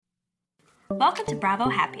Welcome to Bravo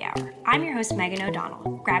Happy Hour. I'm your host, Megan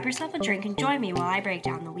O'Donnell. Grab yourself a drink and join me while I break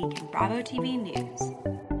down the week in Bravo TV news.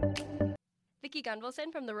 Vicki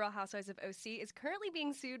Gunvalson from The Real Housewives of OC is currently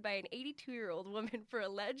being sued by an 82-year-old woman for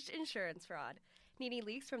alleged insurance fraud. Nene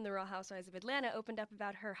Leakes from The Real Housewives of Atlanta opened up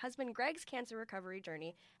about her husband Greg's cancer recovery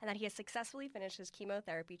journey and that he has successfully finished his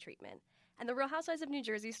chemotherapy treatment. And The Real Housewives of New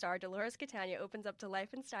Jersey star Dolores Catania opens up to Life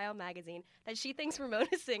and Style magazine that she thinks Ramona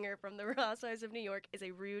Singer from The Real Housewives of New York is a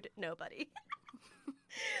rude nobody.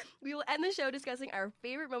 We will end the show discussing our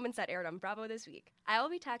favorite moments that aired on Bravo this week. I will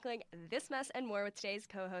be tackling this mess and more with today's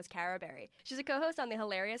co-host, Cara Berry. She's a co-host on the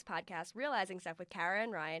hilarious podcast Realizing Stuff with Cara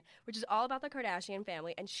and Ryan, which is all about the Kardashian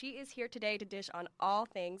family, and she is here today to dish on all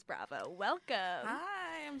things Bravo. Welcome.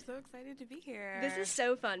 Hi, I'm so excited to be here. This is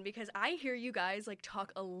so fun because I hear you guys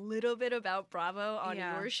talk a little bit about Bravo on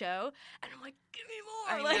your show, and I'm like, give me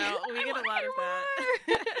more. I know, we get a lot of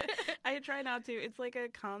that. I try not to. It's like a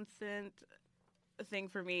constant thing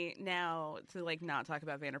for me now to not talk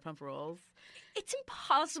about Vanderpump Rules. It's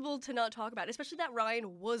impossible to not talk about it, especially that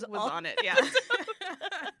Ryan was on it. Yeah. I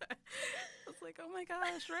was like, oh my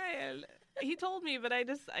gosh, Ryan. He told me, but I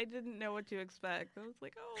didn't know what to expect. I was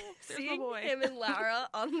like, oh, there's seeing my boy. him and Lara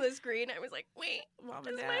on the screen, I was like, wait, Mom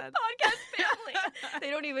this and is Dad. my podcast family.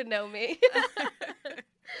 They don't even know me.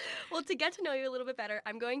 Well, to get to know you a little bit better,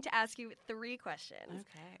 I'm going to ask you 3 questions.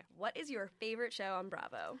 Okay. What is your favorite show on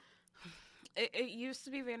Bravo? It used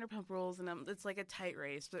to be Vanderpump Rules, and it's like a tight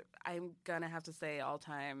race, but I'm going to have to say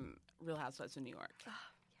all-time Real Housewives of New York. Oh,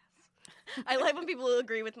 yes. I like when people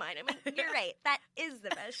agree with mine. I'm like, you're right. That is the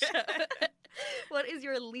best show. What is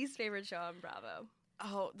your least favorite show on Bravo?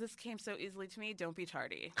 Oh, this came so easily to me. Don't Be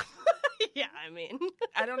Tardy. Yeah, I mean.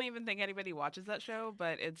 I don't even think anybody watches that show,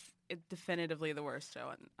 but it's definitively the worst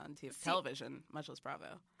show on television, much less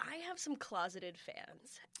Bravo. I have some closeted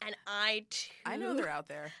fans, and I, too... I know they're out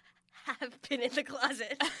there. Have been in the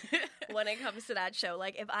closet when it comes to that show.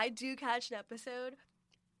 If I do catch an episode,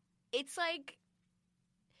 it's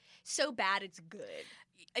so bad it's good.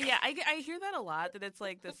 Yeah, I hear that a lot, that it's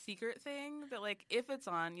the secret thing, that if it's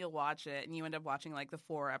on, you'll watch it, and you end up watching the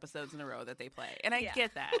 4 episodes in a row that they play. And I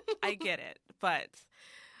get that. I get it. But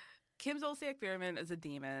Kim Zolciak-Biermann is a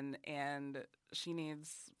demon, and she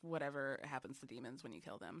needs whatever happens to demons when you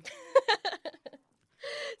kill them.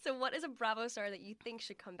 So what is a Bravo star that you think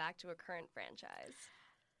should come back to a current franchise?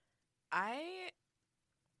 I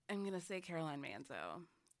am going to say Caroline Manzo,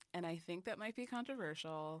 and I think that might be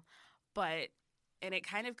controversial, and it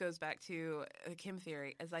kind of goes back to the Kim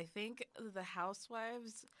theory, as I think the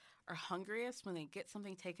housewives are hungriest when they get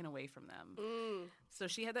something taken away from them. So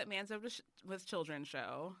she had that Manzo with Children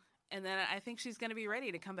show, and then I think she's going to be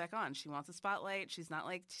ready to come back on. She wants a spotlight. She's not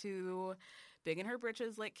too big in her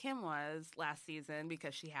britches like Kim was last season,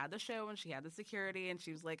 because she had the show and she had the security, and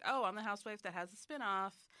she was like, oh, I'm the housewife that has a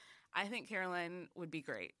spinoff. I think Caroline would be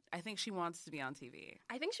great. I think she wants to be on TV.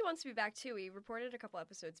 I think she wants to be back, too. We reported a couple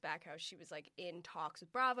episodes back how she was, in talks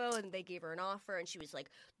with Bravo, and they gave her an offer, and she was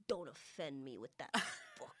like, don't offend me with that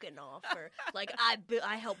fucking offer.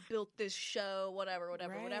 I helped build this show, whatever. Right.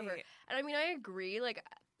 And, I mean, I agree.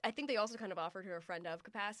 I think they also kind of offered her a friend of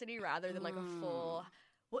capacity rather than, a full...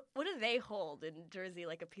 What do they hold in Jersey?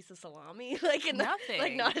 A piece of salami?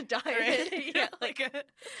 Nothing. Not a diamond? Right? Yeah,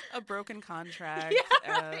 a broken contract.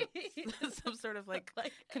 Yeah, right. Some sort of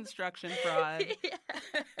construction fraud. Yeah.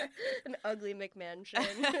 An ugly McMansion.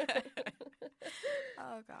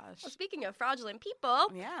 Oh, gosh. Well, speaking of fraudulent people,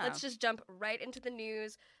 yeah, let's just jump right into the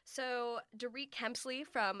news. So, Dorit Kemsley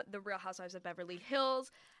from The Real Housewives of Beverly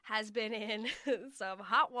Hills has been in some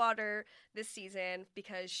hot water this season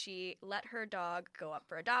because she let her dog go up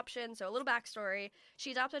for adoption. So, a little backstory.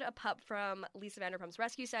 She adopted a pup from Lisa Vanderpump's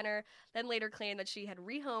rescue center, then later claimed that she had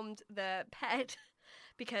rehomed the pet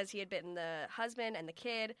because he had bitten the husband and the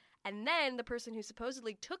kid. And then the person who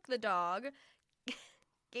supposedly took the dog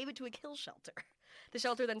gave it to a kill shelter. The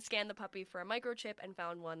shelter then scanned the puppy for a microchip and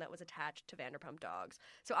found one that was attached to Vanderpump Dogs.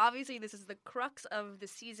 So obviously this is the crux of the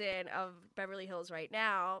season of Beverly Hills right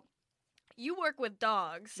now. You work with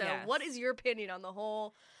dogs, so Yes. What is your opinion on the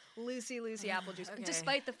whole Lucy apple juice? Okay.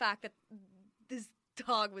 Despite the fact that this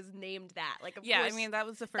dog was named that. Of Yeah, course, I mean, that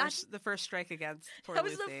was the first strike against poor that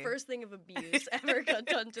was Lucy. the first thing of abuse ever got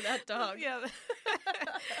done to that dog. Yeah.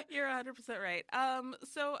 You're 100% right.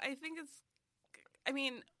 So I think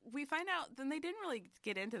we find out, then they didn't really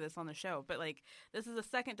get into this on the show, but this is the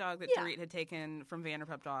second dog that Dorit had taken from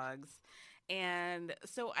Vanderpump Dogs. And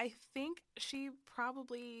so I think she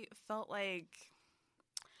probably felt like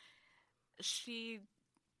she,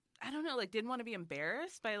 didn't want to be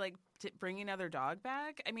embarrassed by bringing another dog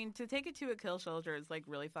back. I mean, to take it to a kill shelter is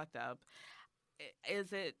really fucked up.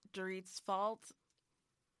 is it Dorit's fault?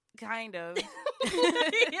 Kind of.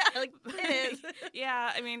 Yeah, like, it is.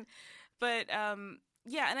 Yeah, I mean, but,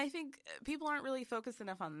 yeah, and I think people aren't really focused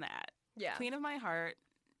enough on that. Yeah. Queen of My Heart,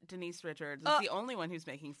 Denise Richards, is the only one who's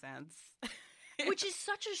making sense. Which is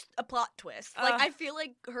such a plot twist. Like, I feel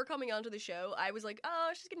like her coming onto the show, I was like, oh,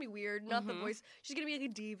 she's gonna be weird. Not the voice. She's gonna be like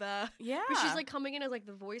a diva. Yeah. But she's like coming in as like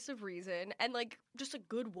the voice of reason and like just a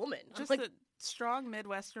good woman. Just like, a strong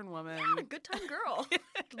Midwestern woman. Yeah, good time girl.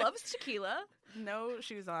 Loves tequila. No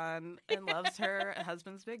shoes on and loves her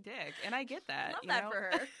husband's big dick. And I get that. Love that for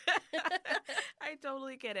her. I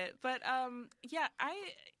totally get it. But yeah,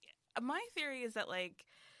 my theory is that like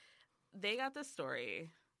they got this story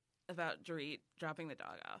about Dorit dropping the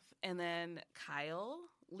dog off. And then Kyle,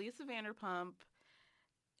 Lisa Vanderpump,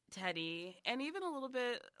 Teddy, and even a little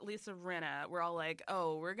bit Lisa Rinna were all like,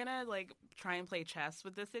 oh, we're going to like try and play chess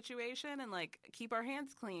with this situation and like keep our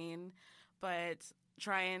hands clean, but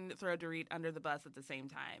try and throw Dorit under the bus at the same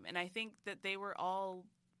time. And I think that they were all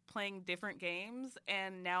playing different games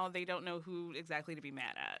and now they don't know who exactly to be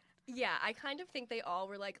mad at. Yeah, I kind of think they all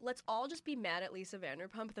were like, let's all just be mad at Lisa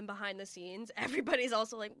Vanderpump. Then behind the scenes, everybody's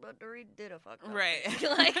also like, but Dorit did a fuck up. Right.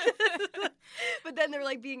 Like, but then they're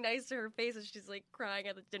like being nice to her face and she's like crying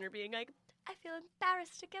at the dinner being like, I feel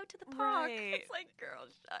embarrassed to go to the park. Right. It's like, girl,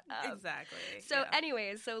 shut up. Exactly. So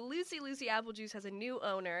anyways, so Lucy Applejuice has a new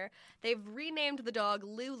owner. They've renamed the dog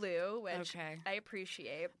Lulu, which I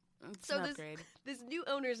appreciate. It's so an upgrade. This new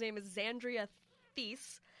owner's name is Zandria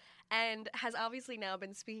Thies, and has obviously now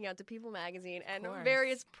been speaking out to People magazine and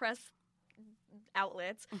various press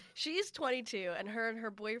outlets. She's 22, and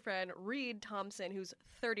her boyfriend, Reed Thompson, who's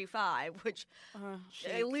 35, which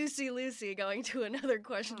Lucy going to another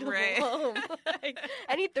questionable home. Like,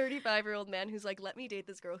 any 35-year-old man who's like, let me date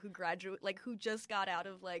this girl who just got out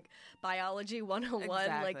of like biology 101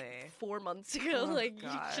 like 4 months ago. Oh, like,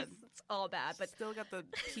 God. It's all bad. But still got the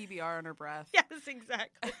PBR on her breath. Yes,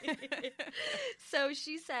 exactly. So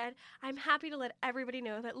she said, I'm happy to let everybody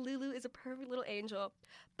know that Lulu is a perfect little angel.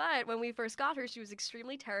 But when we first got her, she was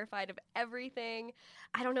extremely terrified of everything.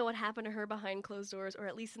 I don't know what happened to her behind closed doors, or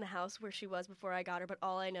at least in the house where she was before I got her, but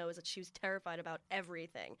all I know is that she was terrified about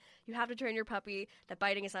everything. You have to train your puppy that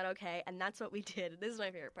biting is not okay, and that's what we did. This is my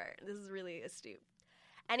favorite part. This is really astute.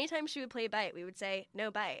 Anytime she would play bite, we would say, no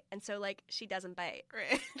bite. And so, like, she doesn't bite.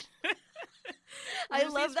 Right. I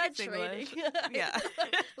love that training. Yeah.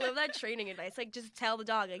 I love that training advice. Like, just tell the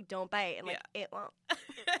dog, like, don't bite, and, like, it won't.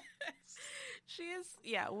 She is,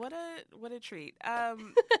 what a treat.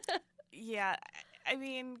 Yeah, I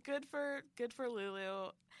mean, good for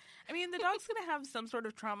Lulu. I mean, the dog's going to have some sort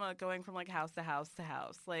of trauma going from, like, house to house to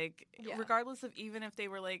house. Like, regardless of even if they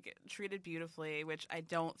were, like, treated beautifully, which I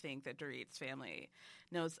don't think that Dorit's family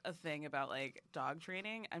knows a thing about, like, dog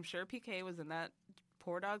training. I'm sure PK was in that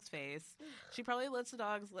poor dog's face. She probably lets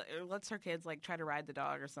her kids, like, try to ride the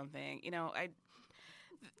dog or something. You know,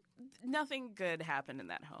 nothing good happened in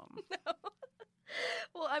that home. No.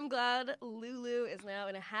 Well, I'm glad Lulu is now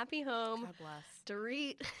in a happy home. God bless.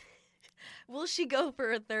 Dorit, will she go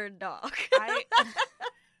for a third dog?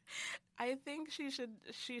 I think she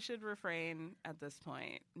should refrain at this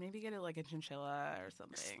point. Maybe get it like a chinchilla or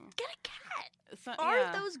something. Get a cat.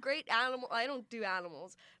 Aren't those great animals? I don't do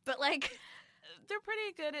animals, but like they're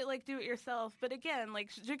pretty good at like do it yourself. But again, like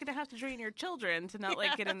you're gonna have to train your children to not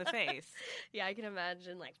like get in the face. Yeah, I can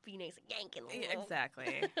imagine like Phoenix yanking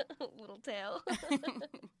exactly little tail.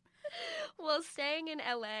 Well, staying in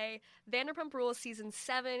LA, Vanderpump Rules season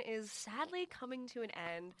 7 is sadly coming to an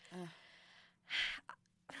end.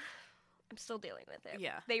 I'm still dealing with it.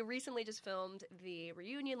 Yeah. They recently just filmed the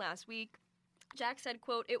reunion last week. Jack said,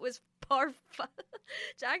 quote,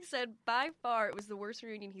 Jack said, by far, it was the worst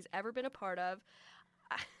reunion he's ever been a part of.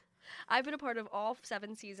 I've been a part of all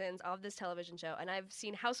 7 seasons of this television show, and I've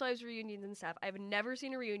seen Housewives reunions and stuff. I've never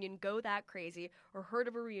seen a reunion go that crazy or heard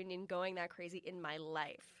of a reunion going that crazy in my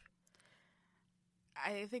life.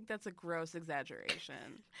 I think that's a gross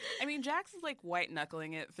exaggeration. I mean, Jax is like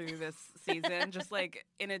white-knuckling it through this season, just like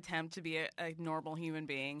in an attempt to be a normal human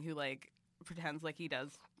being who like pretends like he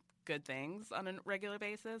does good things on a regular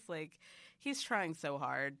basis. Like, he's trying so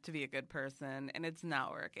hard to be a good person, and it's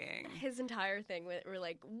not working. His entire thing were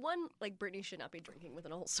like, one, like Britney should not be drinking with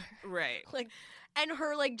an ulcer. Right. Like, and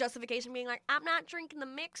her like justification being like, I'm not drinking the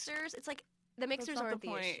mixers. It's like, the mixers aren't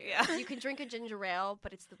the issue. Yeah. You can drink a ginger ale,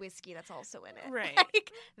 but it's the whiskey that's also in it. Right.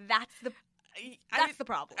 Like, that's the That's the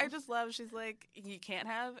problem. I just love, she's like, you can't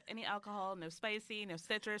have any alcohol, no spicy, no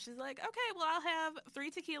citrus. She's like, okay, well, I'll have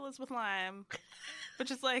 3 tequilas with lime. But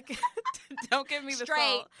just like, don't give me the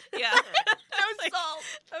salt. Yeah. No salt.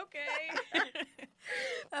 Okay.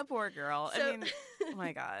 That poor girl. So, I mean, oh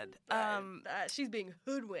my God. She's being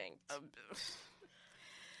hoodwinked.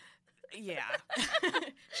 Yeah.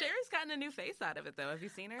 Sherry's gotten a new face out of it, though. Have you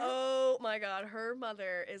seen her? Oh my God. Her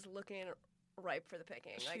mother is looking ripe for the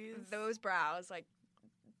picking. Like, those brows, like,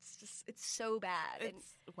 it's so bad.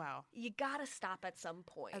 Wow. You gotta stop at some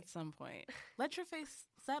point. Let your face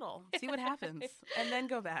settle. See what happens. And then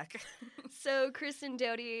go back. So Kristen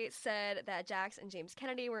Doty said that Jax and James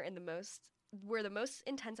Kennedy were the most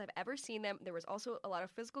intense I've ever seen them. There was also a lot of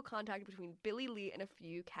physical contact between Billy Lee and a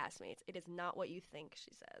few castmates. It is not what you think,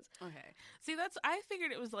 she says. Okay. See, I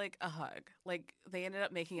figured it was like a hug. Like, they ended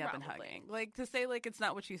up making up and hugging. Like, to say, like, it's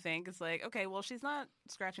not what you think, it's like, okay, well, she's not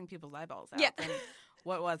scratching people's eyeballs out. Yeah. Then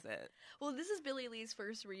what was it? Well, this is Billy Lee's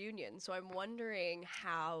first reunion, so I'm wondering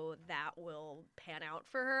how that will pan out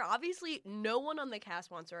for her. Obviously, no one on the cast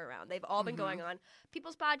wants her around. They've all been going on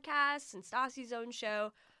people's podcasts and Stassi's own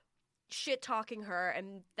show, shit-talking her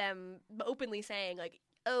and them openly saying, like,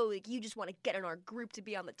 oh, like, you just want to get in our group to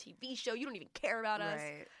be on the TV show. You don't even care about us.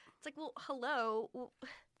 Right. It's like, well, hello.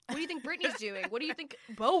 What do you think Britney's doing? What do you think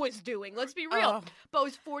Bo is doing? Let's be real.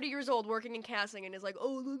 Bo's 40 years old working in casting and is like,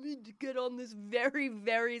 oh, let me get on this very,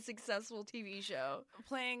 very successul TV show.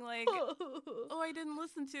 Playing like, oh, I didn't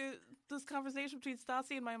listen to this conversation between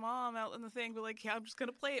Stassi and my mom out in the thing, but like, yeah, I'm just going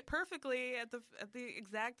to play it perfectly at the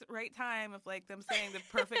exact right time of like them saying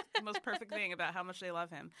the most perfect thing about how much they love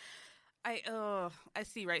him. I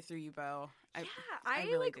see right through you, Bo. I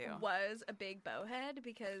really like do. Was a big Bo head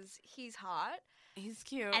because he's hot. He's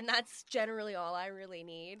cute. And that's generally all I really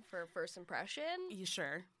need for first impression. You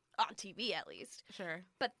sure? On TV, at least. Sure.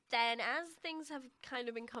 But then as things have kind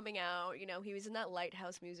of been coming out, you know, he was in that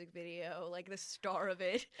Lighthouse music video, like the star of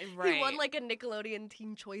it. Right. He won like a Nickelodeon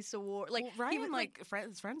Teen Choice Award. Like, well, Ryan he was like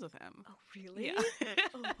friends with him. Oh, really? Yeah.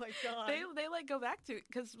 Oh my God. They like go back to,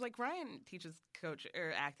 because like Ryan teaches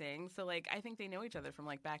acting, so like I think they know each other from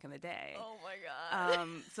like back in the day. Oh my God.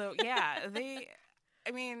 So yeah,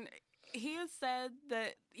 I mean, he has said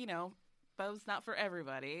that, you know, Bo's not for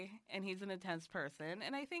everybody, and he's an intense person.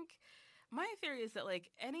 And I think my theory is that, like,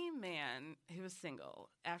 any man who is single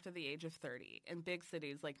after the age of 30 in big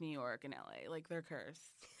cities like New York and LA, like, they're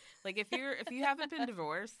cursed. Like, if you haven't been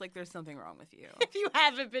divorced, like, there's something wrong with you. If you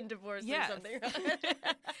haven't been divorced, yes. There's something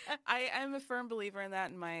wrong. I'm a firm believer in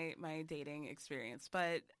that in my dating experience,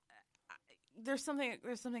 but there's something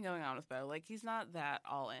going on with Bo. Like, he's not that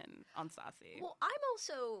all in on Stassi. Well, I'm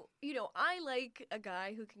also, you know, I like a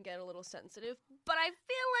guy who can get a little sensitive, but I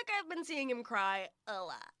feel like I've been seeing him cry a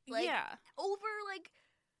lot. Like, yeah. Over, like,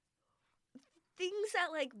 things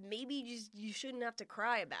that, like, maybe just you shouldn't have to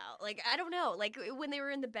cry about. Like, I don't know. Like, when they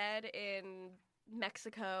were in the bed in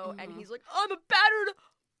Mexico, and he's like, I'm a battered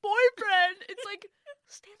boyfriend. It's like,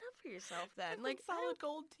 stand up for yourself then. Like, solid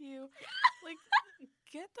gold to you. Like,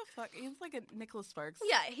 get the fuck. He's like a Nicholas Sparks.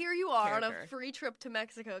 Yeah, here you are character. on a free trip to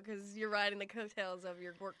Mexico because you're riding the coattails of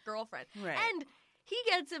your girlfriend. Right. And he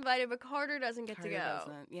gets invited, but Carter doesn't get to go.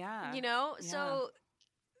 Doesn't. Yeah. You know? Yeah. So.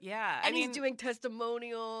 Yeah. And he's doing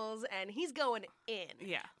testimonials and he's going in.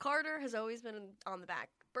 Yeah. Carter has always been on the back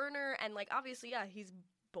burner. And, like, obviously, yeah, he's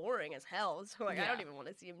boring as hell. So, like, I don't even want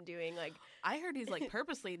to see him doing, like. I heard he's, like,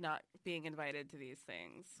 purposely not being invited to these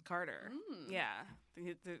things. Carter. Yeah.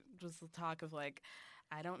 There was the talk of, like,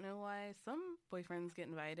 I don't know why some boyfriends get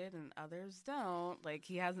invited and others don't. Like,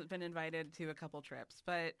 he hasn't been invited to a couple trips.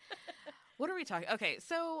 But what are we talking? Okay,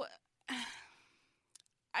 so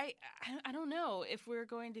I don't know if we're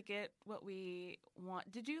going to get what we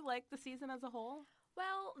want. Did you like the season as a whole?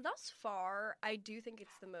 Well, thus far, I do think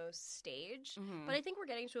it's the most staged. But I think we're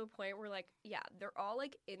getting to a point where, like, yeah, they're all,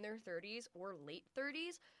 like, in their 30s or late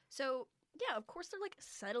 30s. So yeah, of course they're, like,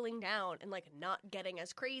 settling down and, like, not getting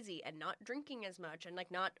as crazy and not drinking as much and, like,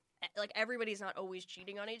 not, like, everybody's not always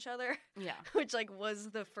cheating on each other. Yeah. Which, like,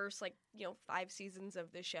 was the first, like, you know, 5 seasons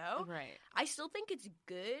of the show. Right. I still think it's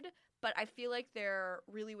good, but I feel like they're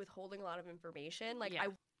really withholding a lot of information. Like, yeah.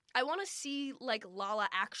 I want to see, like, Lala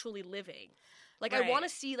actually living. Like, right. I want to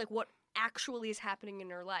see, like, what actually is happening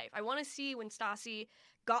in her life. I want to see when Stassi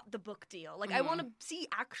got the book deal. Like, I want to see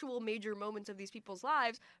actual major moments of these people's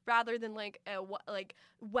lives rather than, like,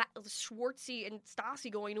 Schwartzy and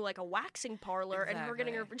Stassi going to, like, a waxing parlor and her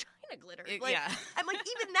getting her vagina glittered. Like, yeah. I'm like,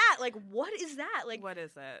 even that, like, what is that? Like, what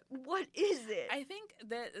is it? What is it? I think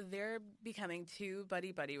that they're becoming too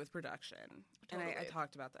buddy-buddy with production. Totally. And I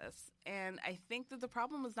talked about this. And I think that the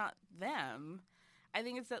problem was not them. I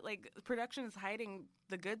think it's that, like, production is hiding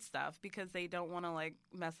the good stuff because they don't want to, like,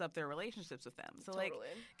 mess up their relationships with them. So, like,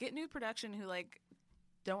 get new production who, like,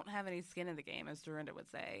 don't have any skin in the game, as Dorinda would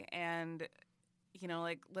say. And, you know,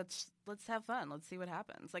 like, let's have fun. Let's see what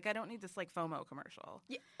happens. Like, I don't need this, like, FOMO commercial.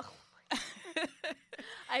 Yeah. Oh my God.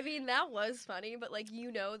 I mean, that was funny, but, like,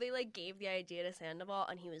 you know, they, like, gave the idea to Sandoval,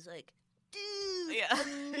 and he was like, dude,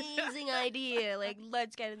 amazing idea. Like,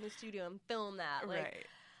 let's get in the studio and film that. Like, right.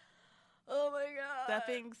 Oh my God. That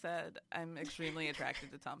being said, I'm extremely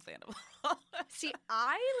attracted to Tom Sandoval. See,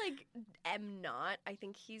 I, like, am not. I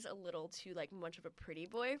think he's a little too, like, much of a pretty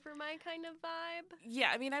boy for my kind of vibe.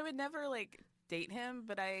 Yeah, I mean, I would never, like, date him,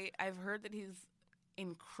 but I've heard that he's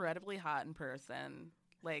incredibly hot in person.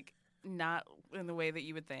 Like, not in the way that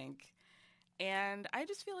you would think. And I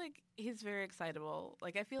just feel like he's very excitable.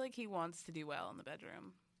 Like, I feel like he wants to do well in the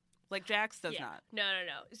bedroom. Like, Jax does not. No.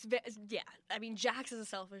 Yeah. I mean, Jax is a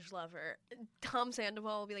selfish lover. Tom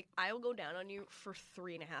Sandoval will be like, I will go down on you for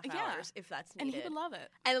 3.5 hours if that's needed. And he would love it.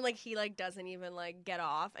 And then, like, he, like, doesn't even, like, get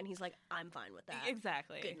off. And he's like, I'm fine with that.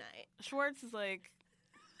 Exactly. Good night. Schwartz is, like,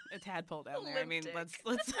 a tadpole down there. I mean, let's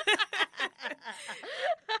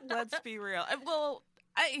let's be real. Well,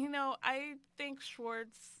 I think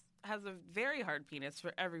Schwartz has a very hard penis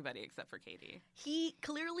for everybody except for Katie. He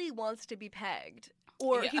clearly wants to be pegged.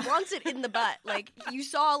 Or he wants it in the butt. Like, you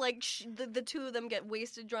saw, like, the two of them get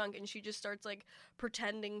wasted drunk, and she just starts, like,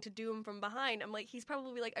 pretending to do him from behind. I'm like, he's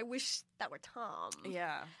probably like, I wish that were Tom.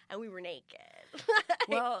 Yeah. And we were naked.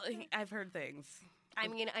 Well, I've heard things. I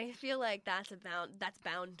mean, I feel like that's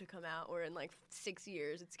bound to come out, or in, like, 6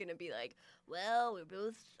 years, it's going to be like, well, we're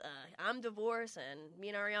both, I'm divorced, and me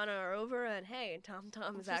and Ariana are over, and hey, Tom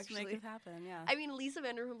is actually... make it happen, yeah. I mean, Lisa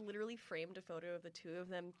Vanderpump literally framed a photo of the two of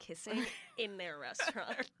them kissing in their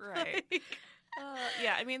restaurant. Right.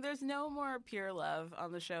 Yeah, I mean, there's no more pure love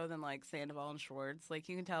on the show than, like, Sandoval and Schwartz. Like,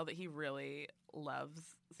 you can tell that he really loves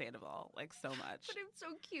Sandoval, like, so much. But it's so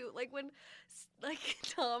cute. Like, when, like,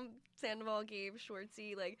 Tom Sandoval gave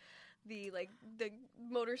Schwartzy, like, the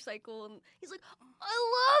motorcycle, and he's like,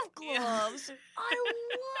 I love gloves. Yeah. I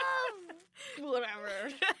love whatever.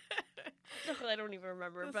 I don't even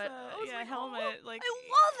remember, but helmet. Like,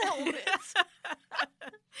 I love helmets.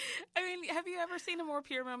 I mean, have you ever seen a more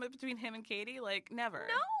pure moment between him and Katie? Like, never.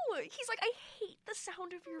 No. He's like, I hate the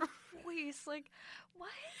sound of your voice. Like, what?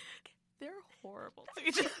 They're horrible to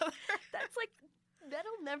each other. That's like,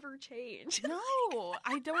 that'll never change. No,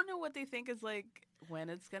 I don't know what they think is, like, when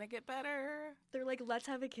it's gonna get better. They're like, let's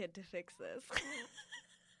have a kid to fix this.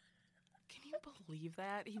 Can you believe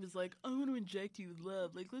that? He was like, I want to inject you with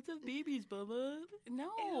love. Like, let's have babies, Bubba. No.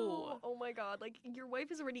 Ew. Oh my God. Like, your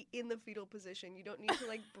wife is already in the fetal position. You don't need to,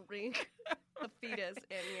 like, bring a fetus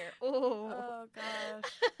in here. Oh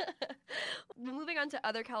gosh. Moving on to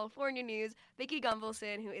other California news, Vicki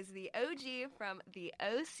Gunvalson, who is the OG from the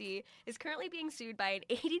OC, is currently being sued by an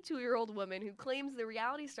 82-year-old woman who claims the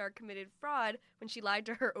reality star committed fraud when she lied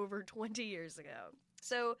to her over 20 years ago.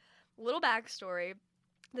 So, little backstory.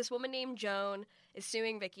 This woman named Joan is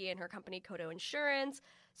suing Vicki and her company Kodo Insurance.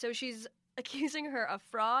 So she's accusing her of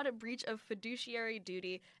fraud, a breach of fiduciary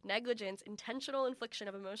duty, negligence, intentional infliction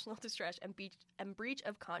of emotional distress, and breach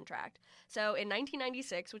of contract. So in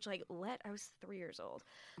 1996, which, like, I was 3 years old,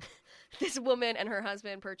 this woman and her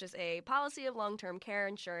husband purchased a policy of long-term care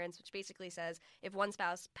insurance, which basically says if one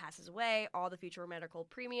spouse passes away, all the future medical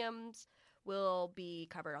premiums will be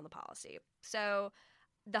covered on the policy. So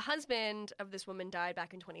the husband of this woman died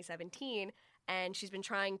back in 2017, and she's been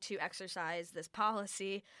trying to exercise this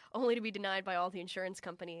policy only to be denied by all the insurance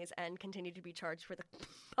companies and continue to be charged for the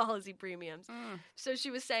policy premiums. So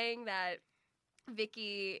she was saying that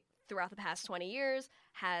Vicki, throughout the past 20 years,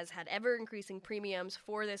 has had ever-increasing premiums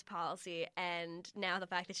for this policy, and now the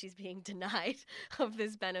fact that she's being denied of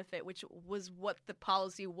this benefit, which was what the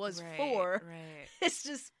policy was for, is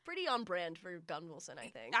just pretty on brand for Gunvalson, I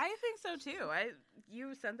think. I think so, too.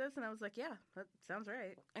 You sent this, and I was like, yeah, that sounds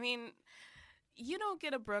right. I mean, you don't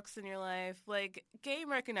get a Brooks in your life. Like, game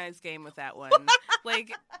recognized game with that one.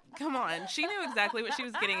 Like, come on. She knew exactly what she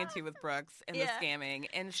was getting into with Brooks and the scamming,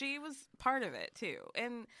 and she was part of it, too.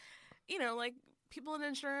 And, you know, like, people in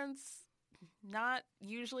insurance, not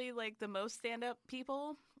usually, like, the most stand-up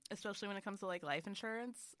people, especially when it comes to, like, life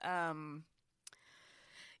insurance. Yeah,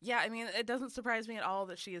 I mean, it doesn't surprise me at all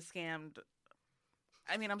that she is scammed.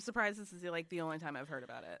 I mean, I'm surprised this is, like, the only time I've heard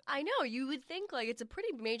about it. I know. You would think, like, it's a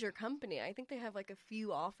pretty major company. I think they have, like, a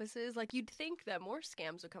few offices. Like, you'd think that more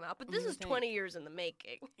scams would come out. But this is 20 years in the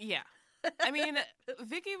making. Yeah. I mean,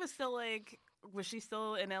 Vicki was still, like, was she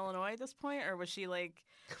still in Illinois at this point, or was she like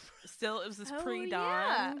still? It was this Oh, pre-Dawn.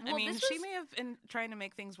 yeah. I Well, mean, this she was- may have been trying to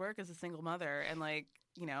make things work as a single mother, and like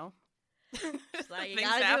Like, you things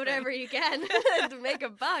gotta do happen. whatever you can to make a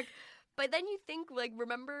buck. But then you think, like,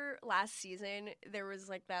 remember last season there was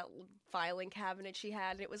like that filing cabinet she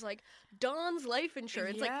had, and it was like Dawn's life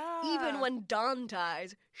insurance. Like, even Yeah. when Dawn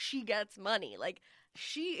dies, she gets money. Like,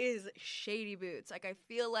 she is shady boots. Like, I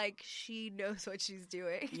feel like she knows what she's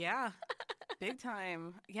doing. Yeah, big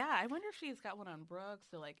time. Yeah, I wonder if she's got one on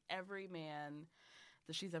Brooks or like every man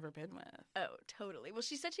that she's ever been with. Oh, totally. Well,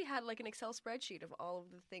 she said she had like an Excel spreadsheet of all of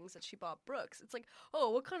the things that she bought Brooks. It's like, oh,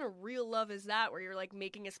 what kind of real love is that where you're like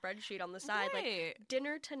making a spreadsheet on the side? Like, Right.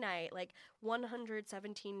 dinner tonight, like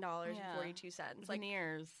 $117.42. Like,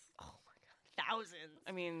 Veneers. oh my God, thousands.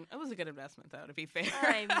 I mean, it was a good investment though, to be fair.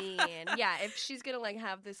 I mean, yeah, if she's gonna like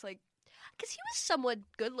have this like, because he was somewhat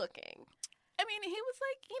good looking. I mean, he was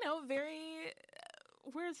like, very.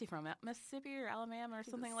 Where is he from? Mississippi or Alabama or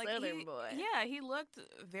something like that? Southern boy. Yeah, he looked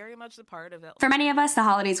very much the part of it. For many of us, the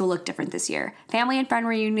holidays will look different this year. Family and friend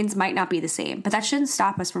reunions might not be the same, but that shouldn't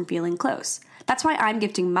stop us from feeling close. That's why I'm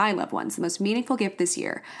gifting my loved ones the most meaningful gift this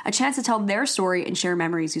year, a chance to tell their story and share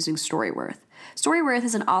memories using Storyworth. Storyworth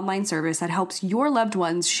is an online service that helps your loved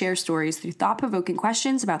ones share stories through thought-provoking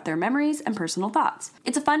questions about their memories and personal thoughts.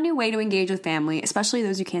 It's a fun new way to engage with family, especially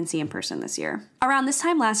those you can't see in person this year. Around this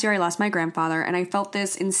time last year, I lost my grandfather, and I felt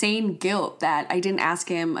this insane guilt that I didn't ask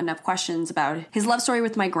him enough questions about his love story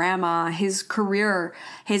with my grandma, his career,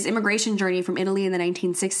 his immigration journey from Italy in the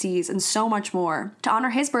 1960s, and so much more. To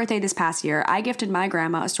honor his birthday this past year, I gifted my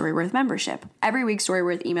grandma a Storyworth membership. Every week,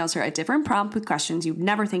 Storyworth emails her a different prompt with questions you'd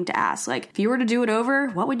never think to ask, like, if you were to do it over,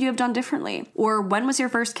 what would you have done differently? Or when was your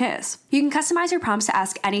first kiss? You can customize your prompts to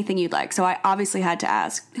ask anything you'd like, so I obviously had to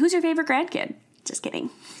ask, who's your favorite grandkid? Just kidding.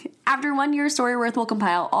 After 1 year, Storyworth will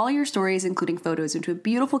compile all your stories, including photos, into a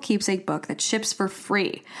beautiful keepsake book that ships for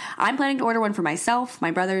free. I'm planning to order one for myself,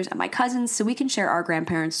 my brothers, and my cousins so we can share our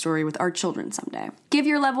grandparents' story with our children someday. Give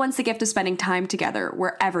your loved ones the gift of spending time together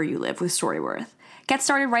wherever you live with Storyworth. Get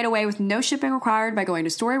started right away with no shipping required by going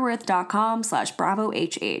to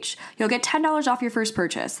storyworth.com/bravohh. You'll get $10 off your first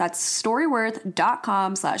purchase. That's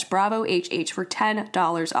storyworth.com/bravohh for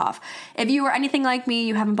 $10 off. If you are anything like me,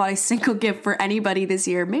 you haven't bought a single gift for anybody this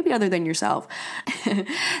year, maybe other than yourself.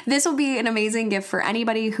 This will be an amazing gift for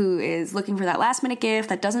anybody who is looking for that last minute gift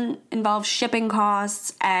that doesn't involve shipping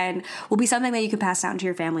costs and will be something that you can pass down to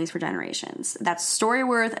your families for generations. That's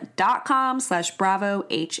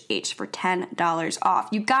storyworth.com/bravohh for $10 off.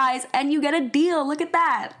 You guys, and you get a deal. Look at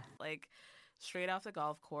that. Like, straight off the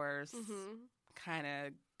golf course kind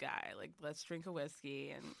of guy. Like, let's drink a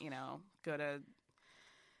whiskey and, go to,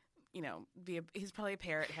 he's probably a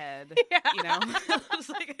parrot head. Yeah. It's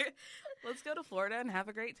like, let's go to Florida and have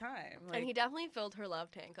a great time. Like, And he definitely filled her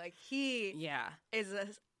love tank. Like, he yeah. is a,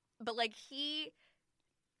 but like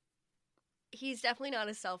he's definitely not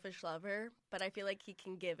a selfish lover, but I feel like he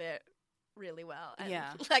can give it really well. And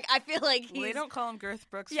Yeah. like, I feel like he's... Well, they don't call him Girth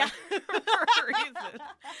Brooks Yeah. for a reason.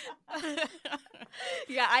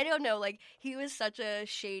 Yeah, I don't know. Like, he was such a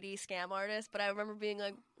shady scam artist, but I remember being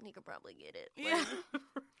like, he could probably get it. Like, Yeah.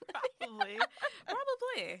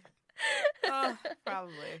 Probably. Oh,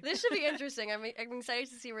 probably. This should be interesting. I'm excited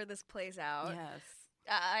to see where this plays out. Yes.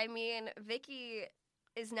 I mean, Vicky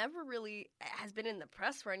is never really has been in the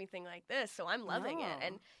press for anything like this, so I'm loving it. No.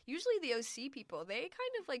 And usually the OC people, they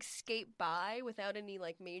kind of like skate by without any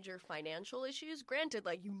like major financial issues. Granted,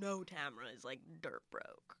 like, Tamra is like dirt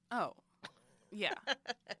broke. Oh, yeah.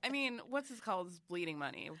 I mean, what's this called? It's Bleeding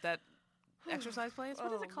Money. That exercise place?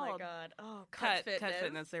 What is it called? Oh my god! Oh, Cut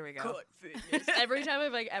Fitness. There we go. Cut Fitness. Every time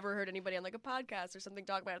I've like ever heard anybody on like a podcast or something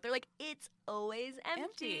talk about it, they're like, it's always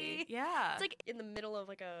empty. Yeah. It's like in the middle of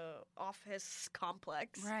like a office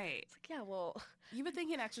complex. Right. It's like, yeah, well, You would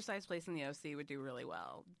think an exercise place in the OC would do really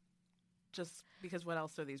well. Just because what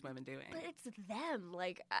else are these women doing? but it's them.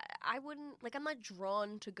 Like, I wouldn't, like, I'm not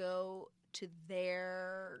drawn to go to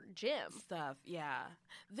their gym. Stuff, yeah.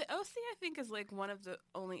 The OC, I think, is like one of the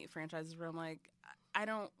only franchises where I'm like, I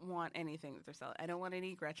don't want anything that they're selling. I don't want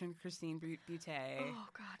any Gretchen Christine Butte. Oh,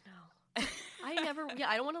 God, no. I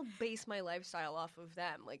don't want to base my lifestyle off of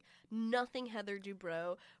them. Like, nothing Heather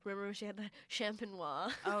Dubrow. Remember when she had the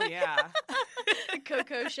champenois? Oh, yeah.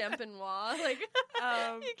 Coco champenois. Like,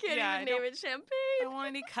 you can't yeah, even name it champagne. I don't want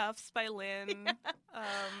any cuffs by Lynn.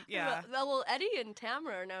 Yeah. Well, Eddie and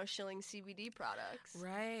Tamara are now shilling CBD products.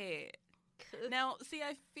 Right. Now, see,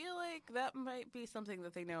 I feel like that might be something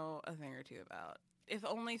that they know a thing or two about. If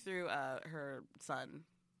only through her son.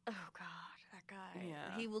 Oh, God, that guy.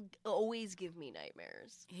 Yeah. He will always give me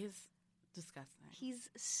nightmares. He's Disgusting. He's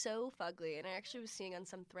so fugly. And I actually was seeing on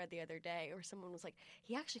some thread the other day where someone was like,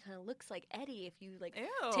 he actually kind of looks like Eddie if you, like,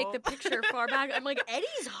 Ew. take the picture far back. I'm like,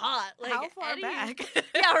 Eddie's hot. Like, How far back?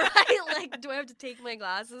 Yeah, right? Like, do I have to take my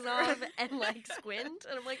glasses off and, like, squint?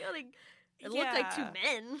 And I'm like, oh, it looked like two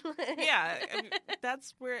men. Yeah. I mean,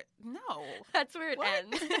 that's where, no. That's where it What?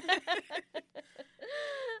 ends.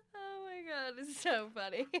 Oh my god, it's so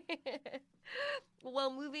funny.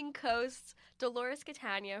 Well, moving coasts, Dolores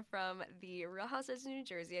Catania from the Real Housewives of New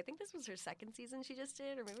Jersey. I think this was her second season she just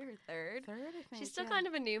did, or maybe her third. Third, I think. She's still yeah. kind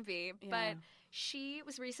of a newbie, Yeah. but she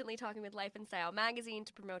was recently talking with Life and Style magazine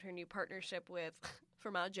to promote her new partnership with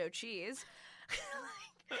Formaggio Cheese.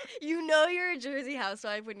 You know you're a Jersey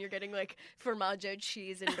housewife when you're getting, like, Formaggio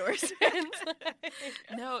Cheese endorsements.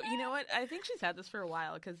 No, you know what? I think she's had this for a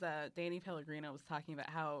while because Danny Pellegrino was talking about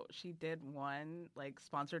how she did one, like,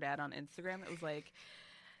 sponsored ad on Instagram that was like,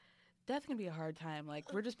 death can be a hard time.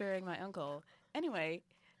 Like, we're just burying my uncle. Anyway,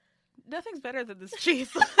 nothing's better than this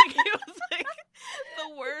cheese. Like, it was, like,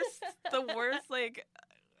 the worst, like,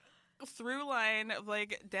 through line of,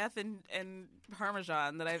 like, death and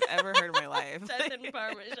Parmesan that I've ever heard in my life. Death and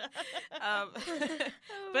Parmesan.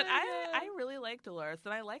 But I really like Dolores,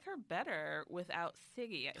 and I like her better without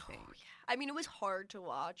Siggy, I think. Oh, yeah. I mean, it was hard to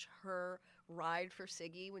watch her ride for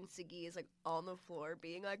Siggy when Siggy is, like, on the floor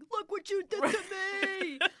being like, look what you did to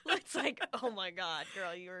me! It's like, oh my god,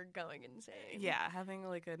 girl, you're going insane. Yeah, having,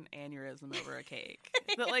 like, an aneurysm over a cake.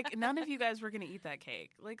 But, like, none of you guys were going to eat that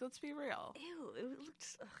cake. Like, let's be real. Ew, it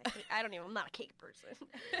looks... I don't even... I'm not a cake person.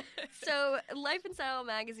 So, Life and Style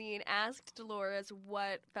magazine asked Dolores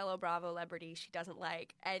what fellow Bravo celebrity she doesn't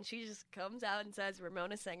like, and she just comes out and says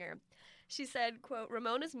Ramona Singer. She said, quote,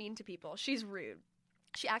 Ramona's mean to people. She's rude.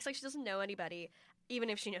 She acts like she doesn't know anybody, even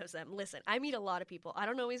if she knows them. Listen, I meet a lot of people. I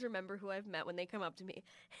don't always remember who I've met when they come up to me.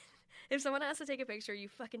 If someone has to take a picture, you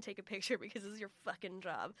fucking take a picture because this is your fucking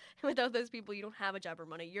job. And without those people, you don't have a job,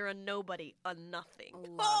 Ramona. You're a nobody, a nothing.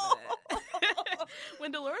 Love it.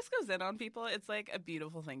 When Dolores goes in on people, it's like a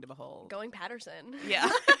beautiful thing to behold. Going Patterson. Yeah.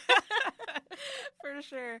 For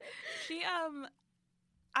sure. She,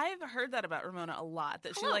 I've heard that about Ramona a lot,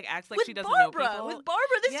 that she, like, acts like with she doesn't Barbara, know people. With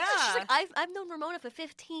Barbara, this Yeah. she's like, I've known Ramona for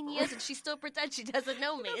 15 years, and she still pretends she doesn't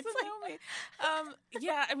know me. Doesn't It's like, know me.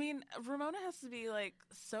 Yeah, I mean, Ramona has to be, like,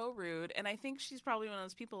 so rude, and I think she's probably one of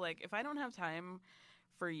those people, like, if I don't have time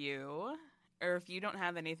for you, or if you don't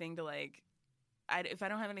have anything to, like, if I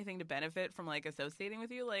don't have anything to benefit from, like, associating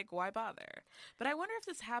with you, like, why bother? But I wonder if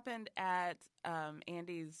this happened at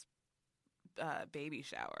Andy's baby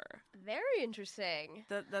shower. very interesting.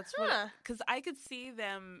 That's what, because I could see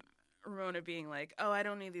them, Ramona being like, oh, I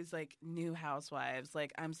don't need these, like, new housewives,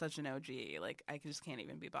 like, I'm such an OG, like, I just can't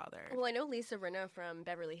even be bothered. Well, I know Lisa Rinna from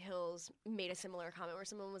Beverly Hills made a similar comment where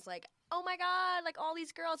someone was like, oh my god, like, all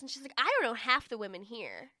these girls, and she's like, I don't know half the women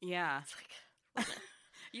here. Yeah. It's like,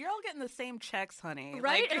 You're all getting the same checks, honey.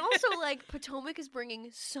 right? Like, And also, like, Potomac is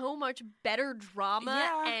bringing so much better drama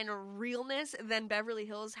Yeah. and realness than Beverly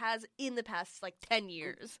Hills has in the past, like, 10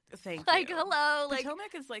 years. Thank Like, you. hello, like,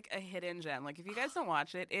 Potomac is, like, a hidden gem. Like, if you guys don't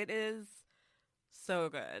watch it, it is so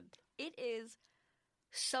good. it is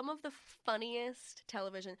some of the funniest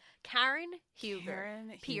television. Karen Huger. Karen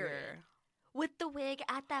period. Huger. With the wig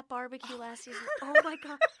at that barbecue last season. Oh my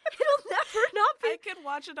god. It'll never not be. I could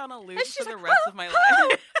watch it on a loop And she's for the like, rest of my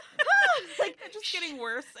life. like, It's just getting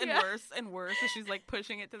worse and Yeah. worse and worse as she's, like,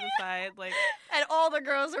 pushing it to the side. Like, and all the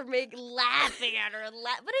girls are laughing at her.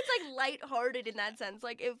 But it's, like, lighthearted in that sense.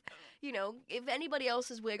 Like, if, you know, if anybody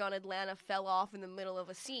else's wig on Atlanta fell off in the middle of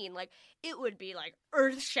a scene, like, it would be, like,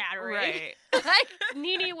 earth-shattering. right. Like,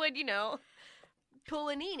 Nene would, you know, pull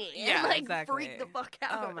a Nene Yeah, and, like, exactly. freak the fuck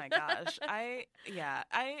out. Oh, my gosh.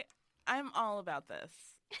 I'm all about this.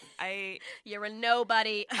 You're a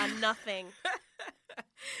nobody, a nothing.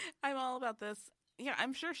 I'm all about this. Yeah,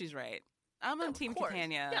 I'm sure she's right. I'm on Of Team course.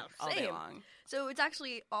 Catania Yeah, all day same. long. So it's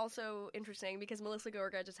actually also interesting because Melissa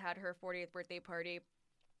Gorga just had her 40th birthday party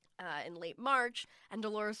in late March, and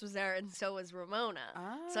Dolores was there, and so was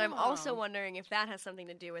Ramona. So I'm also wondering if that has something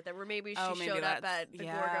to do with it, where maybe she showed up at the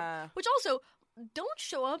Gorga. Which also, don't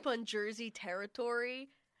show up on Jersey territory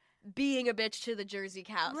being a bitch to the Jersey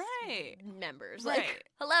cast members. Right. Like,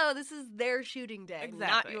 hello, this is their shooting day,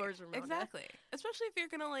 not yours, Ramona. Exactly. Especially if you're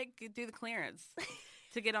gonna, like, do the clearance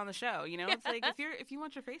to get on the show. You know, it's like if you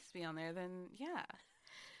want your face to be on there, then yeah.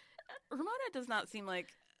 Ramona does not seem like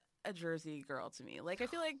a Jersey girl to me. Like, I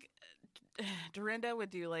feel like Dorinda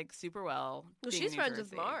would do, like, super well. Well, being she's in friends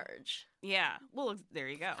Jersey. with Marge. Yeah. Well, there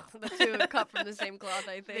you go. The two are cut from the same cloth,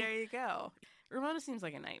 I think. There you go. Ramona seems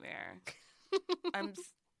like a nightmare. I'm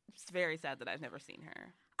very sad that I've never seen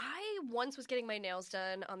her. I once was getting my nails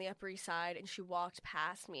done on the Upper East Side, and she walked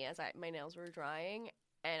past me as my nails were drying,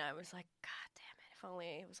 and I was like, God damn it, if only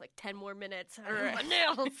it was like 10 more minutes. I Right. my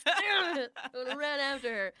nails. Damn it. I would have ran after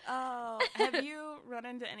her. Oh, have you run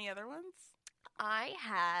into any other ones? I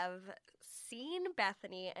have seen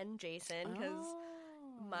Bethany and Jason because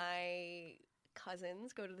my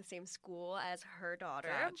cousins go to the same school as her daughter.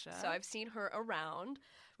 Gotcha. So I've seen her around,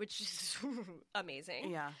 which is amazing.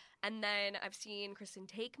 Yeah. And then I've seen Kristen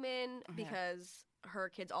Takeman because her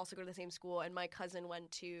kids also go to the same school, and my cousin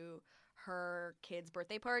went to her kid's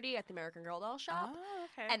birthday party at the American Girl doll shop. Oh,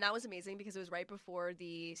 okay. And that was amazing because it was right before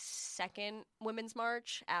the second Women's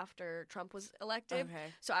March after Trump was elected.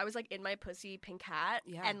 Okay. So I was like in my pussy pink hat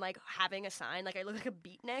and like having a sign. Like I look like a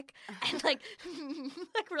beatnik. And like,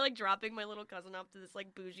 like we're like dropping my little cousin up to this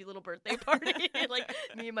like bougie little birthday party. And like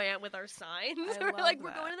me and my aunt with our signs. We're like,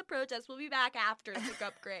 we're going to the protest. We'll be back after to pick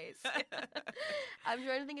up Grace. I'm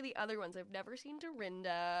trying to think of the other ones. I've never seen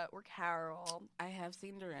Dorinda or Carol. I have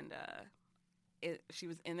seen Dorinda. She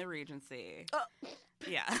was in the Regency. Oh.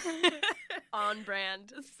 Yeah. On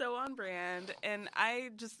brand. So on brand. And I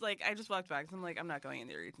just walked back because I'm like, I'm not going in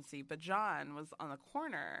the Regency. But John was on the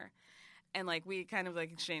corner. And like we kind of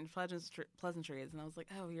like exchanged pleasantries. And I was like,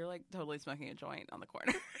 oh, you're like totally smoking a joint on the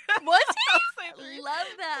corner. Was he? Love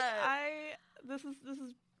that. This is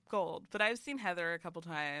gold. But I've seen Heather a couple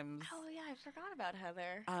times. Oh yeah, I forgot about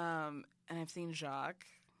Heather. And I've seen Jacques.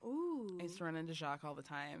 Ooh. I used to run into Jacques all the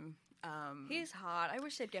time. He's hot. I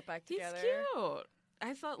wish they'd get back together. He's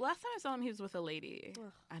cute. Last time I saw him, he was with a lady.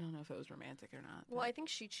 Ugh. I don't know if it was romantic or not. Well, I think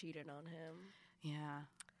she cheated on him. Yeah.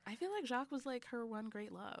 I feel like Jacques was like her one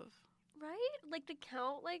great love. Right? Like the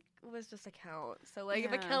Count was just a Count. So like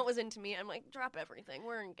if a Count was into me, I'm like, drop everything.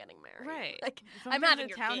 We're getting married. Right. Like I'm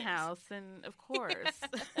having a townhouse and of course.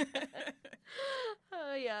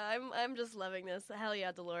 Oh yeah, I'm just loving this. Hell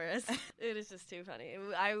yeah, Dolores. It is just too funny.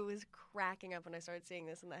 I was cracking up when I started seeing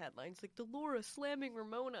this in the headlines. Like Dolores slamming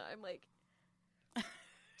Ramona. I'm like,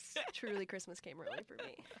 truly Christmas came early for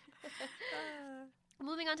me.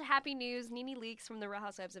 Moving on to happy news, Nene Leakes from the Real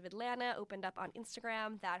Housewives of Atlanta opened up on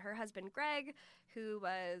Instagram that her husband Greg, who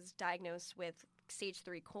was diagnosed with stage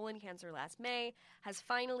 3 colon cancer last May, has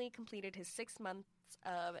finally completed his 6 months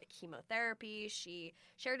of chemotherapy. She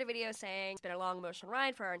shared a video saying, "It's been a long emotional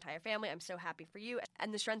ride for our entire family. I'm so happy for you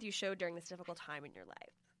and the strength you showed during this difficult time in your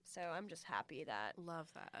life." So I'm just happy that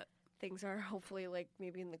Love that. things are hopefully like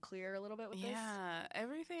maybe in the clear a little bit with this. Yeah,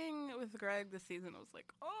 everything with Greg this season was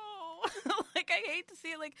like, oh, like I hate to see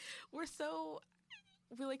it. Like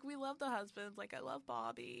we love the husbands. Like I love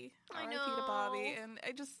Bobby. I R.I.P. know. to Bobby, and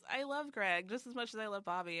I love Greg just as much as I love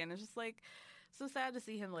Bobby, and it's just like so sad to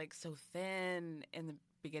see him like so thin in the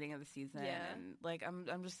beginning of the season. Yeah. And like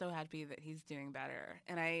I'm just so happy that he's doing better,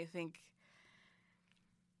 and I think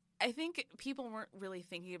people weren't really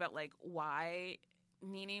thinking about like why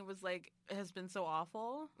Nene was like has been so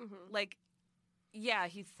awful. Mm-hmm. Like, yeah,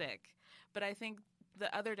 he's sick, but I think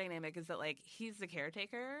the other dynamic is that like he's the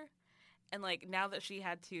caretaker, and like now that she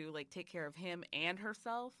had to like take care of him and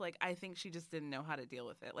herself, like I think she just didn't know how to deal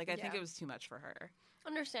with it. Like I think it was too much for her.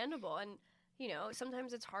 Understandable. And you know,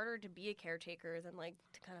 sometimes it's harder to be a caretaker than like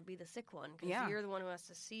to kind of be the sick one because you're the one who has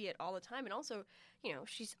to see it all the time. And also, you know,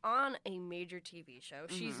 she's on a major TV show.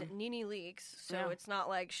 Mm-hmm. She's Nene Leakes, so it's not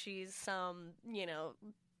like she's some, you know,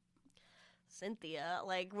 Cynthia,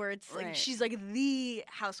 like where it's like she's like the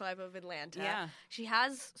housewife of Atlanta. Yeah, she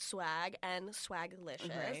has swag and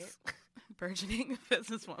swagalicious. Right. Burgeoning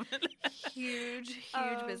businesswoman. huge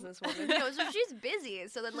businesswoman. You know, so she's busy.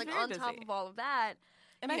 So then, like on top of all of that.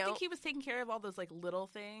 And I think he was taking care of all those, like, little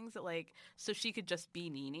things, that, like, so she could just be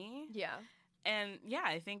Nene. Yeah. And, yeah,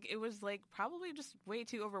 I think it was, like, probably just way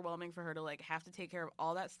too overwhelming for her to, like, have to take care of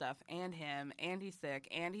all that stuff and him, and he's sick,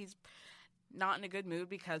 and he's not in a good mood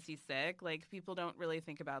because he's sick. Like, people don't really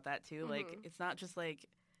think about that, too. Mm-hmm. Like, it's not just, like,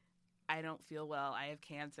 I don't feel well, I have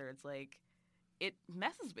cancer. It's, like, it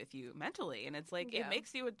messes with you mentally, and it's like it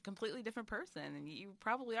makes you a completely different person, and you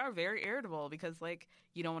probably are very irritable because like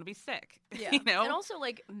you don't want to be sick. Yeah. You know? And also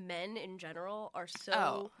like men in general are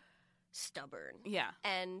so stubborn. Yeah.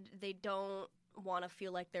 And they don't want to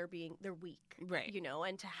feel like they're weak. Right. You know,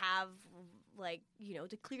 and to have like, you know,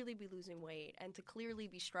 to clearly be losing weight and to clearly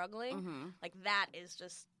be struggling, like that is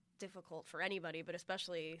just difficult for anybody, but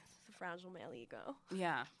especially the fragile male ego.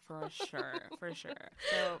 Yeah, for sure, for sure.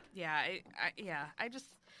 So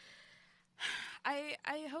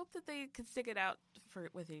I hope that they could stick it out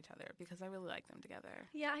with each other because I really like them together.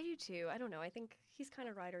 Yeah, I do too. I don't know. I think he's kind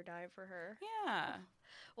of ride or die for her. Yeah.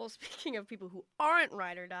 Well, speaking of people who aren't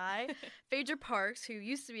ride or die, Phaedra Parks, who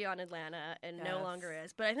used to be on Atlanta and no longer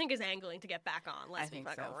is, but I think is angling to get back on. Let's be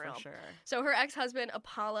fucking real. For sure. So her ex-husband,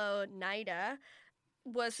 Apollo Nida,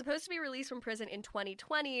 was supposed to be released from prison in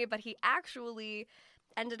 2020, but he actually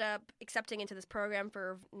ended up accepting into this program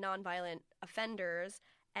for nonviolent offenders,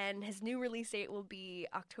 and his new release date will be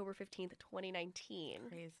October 15th, 2019.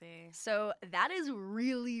 Crazy. So that is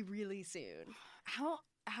really, really soon. How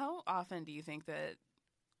often do you think that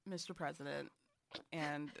Mr. President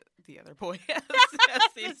and the other boy has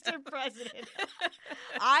Mr. President.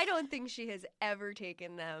 I don't think she has ever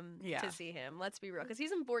taken them to see him. Let's be real. Because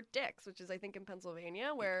he's in Fort Dix, which is, I think, in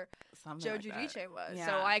Pennsylvania, where Joe Giudice was. Yeah.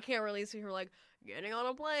 So I can't really see her, like, getting on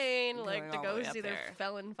a plane, like, to go see their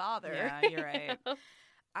felon father. Yeah, you're right.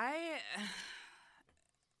 I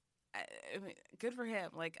mean, good for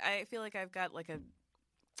him. Like, I feel like I've got, like, a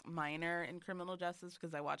minor in criminal justice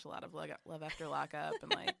because I watch a lot of Love After Lockup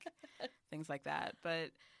and, like, things like that.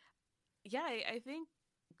 But, yeah, I think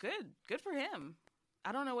good for him.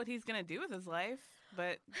 I don't know what he's going to do with his life,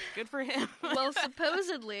 but good for him. Well,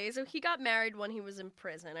 supposedly, so he got married when he was in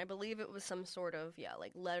prison. I believe it was some sort of,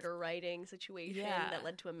 like, letter writing situation that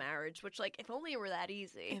led to a marriage, which, like, if only it were that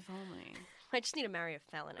easy. If only. I just need to marry a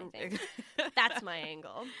felon, I think. That's my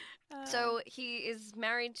angle. So he is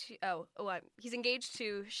married to, he's engaged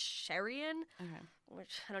to Sherian,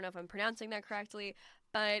 which I don't know if I'm pronouncing that correctly,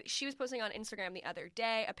 but she was posting on Instagram the other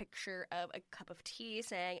day a picture of a cup of tea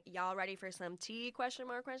saying, "Y'all ready for some tea, question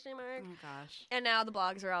mark. Oh, gosh. And now the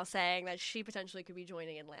blogs are all saying that she potentially could be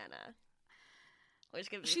joining Atlanta. Which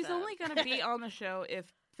gives me She's only going to be on the show if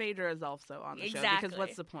Phaedra is also on the show, because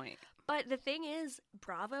what's the point? But the thing is,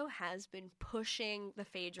 Bravo has been pushing the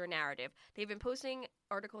Phaedra narrative. They've been posting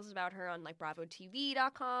articles about her on, like,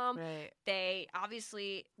 BravoTV.com. Right. They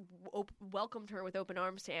obviously welcomed her with open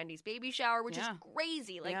arms to Andy's baby shower, which is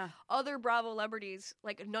crazy. Like, other Bravo celebrities,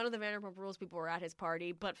 like, none of the Vanderpump Rules people were at his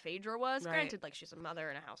party, but Phaedra was. Right. Granted, like, she's a mother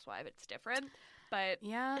and a housewife. It's different. But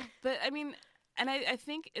yeah, but, I mean... And I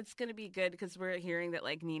think it's going to be good because we're hearing that,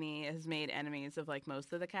 like, Nene has made enemies of, like,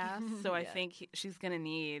 most of the cast. So I think she's going to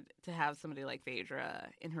need to have somebody like Phaedra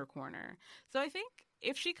in her corner. So I think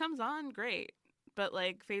if she comes on, great. But,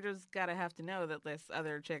 like, Phaedra's got to have to know that this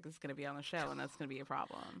other chick is going to be on the show, and that's going to be a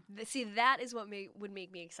problem. See, that is what would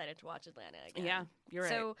make me excited to watch Atlanta again. Yeah, you're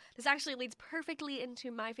right. So this actually leads perfectly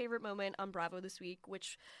into my favorite moment on Bravo this week,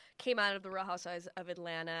 which came out of the Real Housewives of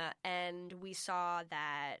Atlanta, and we saw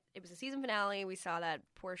that it was a season finale. We saw that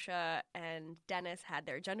Portia and Dennis had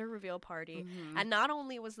their gender reveal party, and not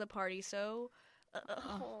only was the party so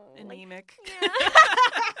anemic. Like, yeah.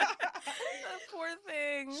 That poor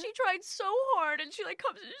thing. She tried so hard, and she, like,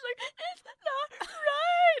 comes and she's like, "It's not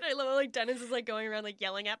right." I love how, like, Dennis is, like, going around, like,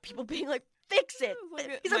 yelling at people, being like, "Fix it."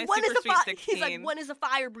 He's like, when is the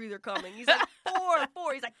fire breather coming? He's like,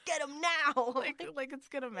 four. He's like, get him now. Like it's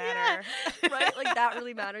gonna matter. Yeah. Right? Like, that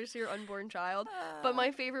really matters to your unborn child. But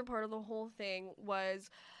my favorite part of the whole thing was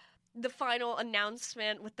the final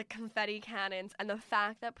announcement with the confetti cannons and the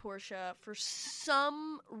fact that Portia, for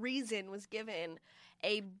some reason, was given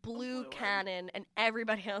a blue cannon and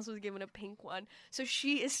everybody else was given a pink one. So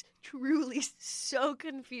she is truly so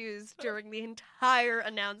confused during the entire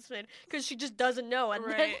announcement because she just doesn't know. And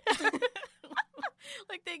right.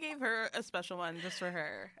 Like, they gave her a special one just for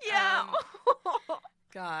her. Yeah.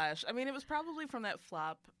 Gosh. I mean, it was probably from that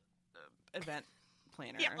flop event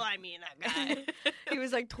planner. Yeah, well, I mean, that guy. He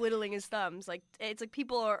was, like, twiddling his thumbs. Like, it's like,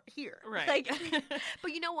 people are here. Right. Like,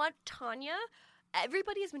 but you know what? Tanya...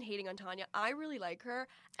 Everybody has been hating on Tanya. I really like her.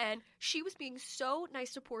 And she was being so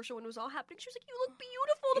nice to Portia when it was all happening. She was like, "You look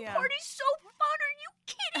beautiful. The party's so fun. Are you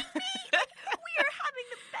kidding me? Like, we are having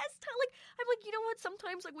the best time." Like, I'm like, you know what?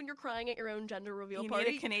 Sometimes, like, when you're crying at your own gender reveal party.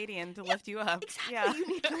 You need a Canadian to lift you up. Exactly. Yeah. You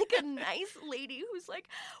need, like, a nice lady who's like,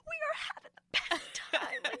 "We are having the best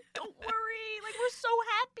time. Like, don't worry. Like, we're so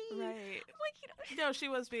happy." Right. I'm like, you know. No, she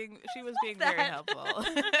was being very helpful.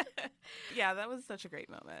 Yeah, that was such a great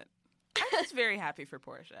moment. I was very happy for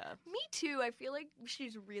Portia. Me too. I feel like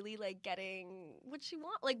she's really, like, getting what she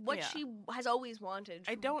wants, like, what she has always wanted.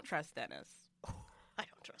 I don't trust Dennis. I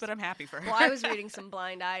don't trust But him. I'm happy for her. Well, I was reading some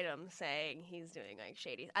blind items saying he's doing, like,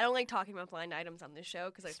 shady. I don't like talking about blind items on this show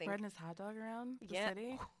because I think spreading his hot dog around the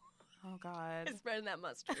city. Oh God, spreading that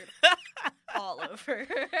mustard all over.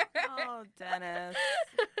 Oh, Dennis.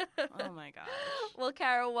 Oh my gosh. Well,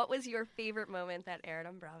 Carol, what was your favorite moment that aired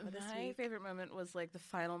on Bravo this week? My favorite moment was, like, the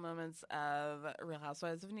final moments of Real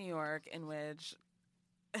Housewives of New York, in which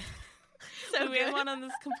So we went on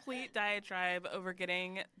this complete diatribe over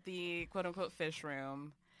getting the quote-unquote fish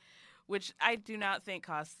room, which I do not think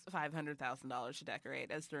costs $500,000 to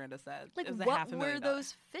decorate, as Dorinda said. Like, it was what $500,000. were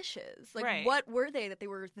those fishes? Like, right. What were they that they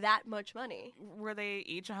were that much money? Were they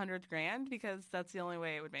each $100,000? Because that's the only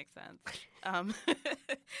way it would make sense.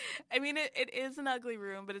 I mean, it is an ugly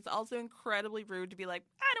room, but it's also incredibly rude to be like,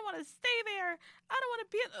 I don't want to stay there. I don't want to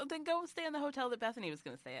be. Then go stay in the hotel that Bethany was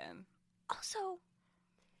going to stay in. Also,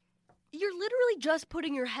 you're literally just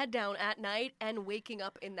putting your head down at night and waking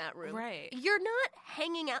up in that room. Right. You're not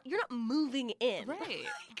hanging out. You're not moving in. Right.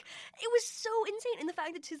 Like, it was so insane. And the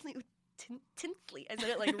fact that Tinsley, I said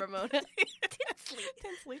it like Ramona.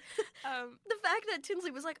 Tinsley. The fact that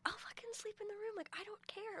Tinsley was like, I'll fucking sleep in the room. Like, I don't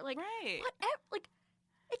care. Like, right. Whatever. Like,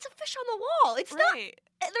 it's a fish on the wall. It's right.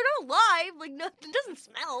 not. They're not alive. Like, no, it doesn't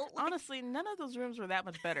smell. Like, honestly, none of those rooms were that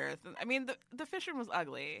much better. I mean, the fish room was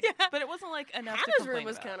ugly. Yeah. But it wasn't like enough to Hannah's complain room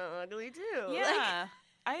was about. kind of ugly too. Yeah.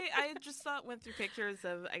 I just went through pictures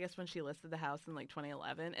of, I guess, when she listed the house in like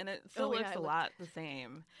 2011, and it still looks a lot the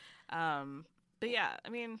same. But yeah, I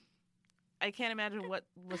mean, I can't imagine what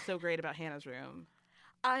was so great about Hannah's room.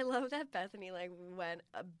 I love that Bethany like went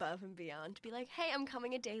above and beyond to be like, hey, I'm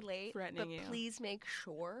coming a day late, threatening but you. Please make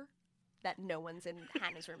sure that no one's in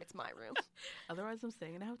Hannah's room. It's my room. Otherwise, I'm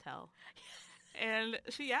staying in a hotel. And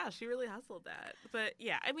she really hustled that. But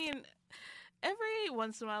yeah, I mean, every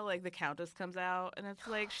once in a while, like, the Countess comes out, and it's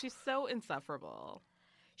like, she's so insufferable.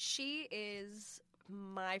 She is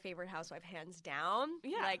my favorite housewife, hands down,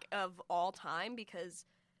 yeah. like, of all time, because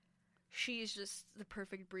she is just the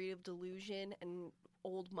perfect breed of delusion and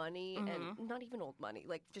old money, and not even old money,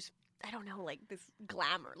 like, just, I don't know, like, this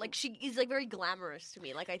glamour. Like, she is, like, very glamorous to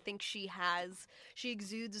me. Like, I think she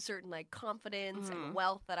exudes a certain, like, confidence and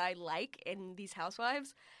wealth that I like in these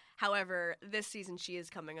housewives. However, this season she is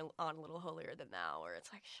coming on a little holier than thou, where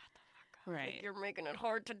it's like, shut the fuck up. Right. Like, you're making it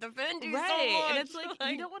hard to defend you right. so much. And it's like,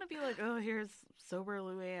 you don't want to be like, oh, here's sober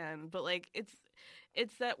Luann. But, like, it's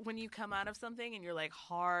that when you come out of something and you're, like,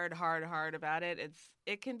 hard about it,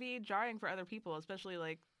 it can be jarring for other people, especially,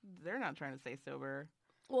 like, they're not trying to stay sober.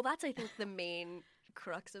 Well, that's, I think, the main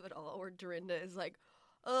crux of it all, where Dorinda is like,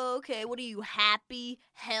 oh, okay, what are you, happy,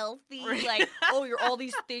 healthy? Right. Like, oh, you're all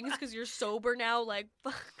these things because you're sober now? Like,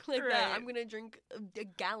 fuck, like right. that. I'm going to drink a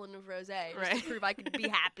gallon of rosé just right. to prove I could be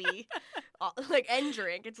happy. Like, and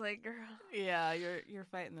drink. It's like, girl. Yeah, you're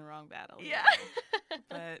fighting the wrong battle. Yeah.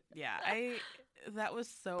 But, yeah, that was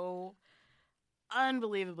so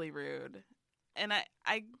unbelievably rude. And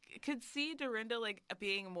I could see Dorinda, like,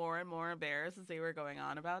 being more and more embarrassed as they were going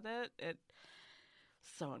on about it. It's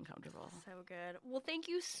so uncomfortable. So good. Well, thank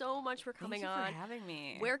you so much for coming on. Thank you for having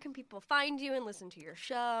me. Where can people find you and listen to your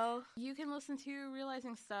show? You can listen to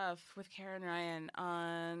Realizing Stuff with Kara and Ryan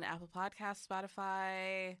on Apple Podcasts,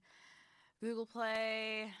 Spotify, Google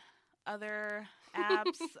Play, other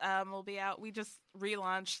apps. We'll be out. We just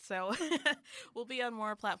relaunched, so we'll be on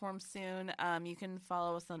more platforms soon. You can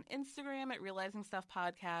follow us on Instagram at Realizing Stuff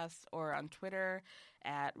Podcast, or on Twitter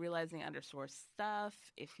at Realizing_Stuff.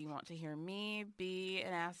 If you want to hear me be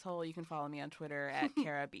an asshole, you can follow me on Twitter at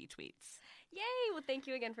Kara B Tweets. Yay! Well, thank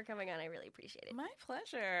you again for coming on. I really appreciate it. My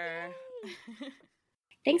pleasure.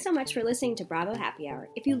 Thanks so much for listening to Bravo Happy Hour.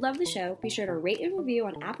 If you love the show, be sure to rate and review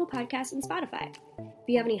on Apple Podcasts and Spotify. If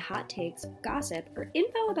you have any hot takes, gossip, or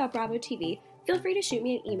info about Bravo TV, feel free to shoot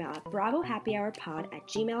me an email at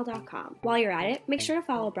bravohappyhourpod@gmail.com. While you're at it, make sure to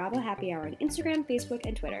follow Bravo Happy Hour on Instagram, Facebook,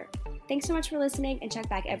 and Twitter. Thanks so much for listening, and check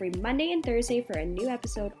back every Monday and Thursday for a new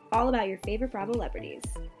episode all about your favorite Bravo celebrities.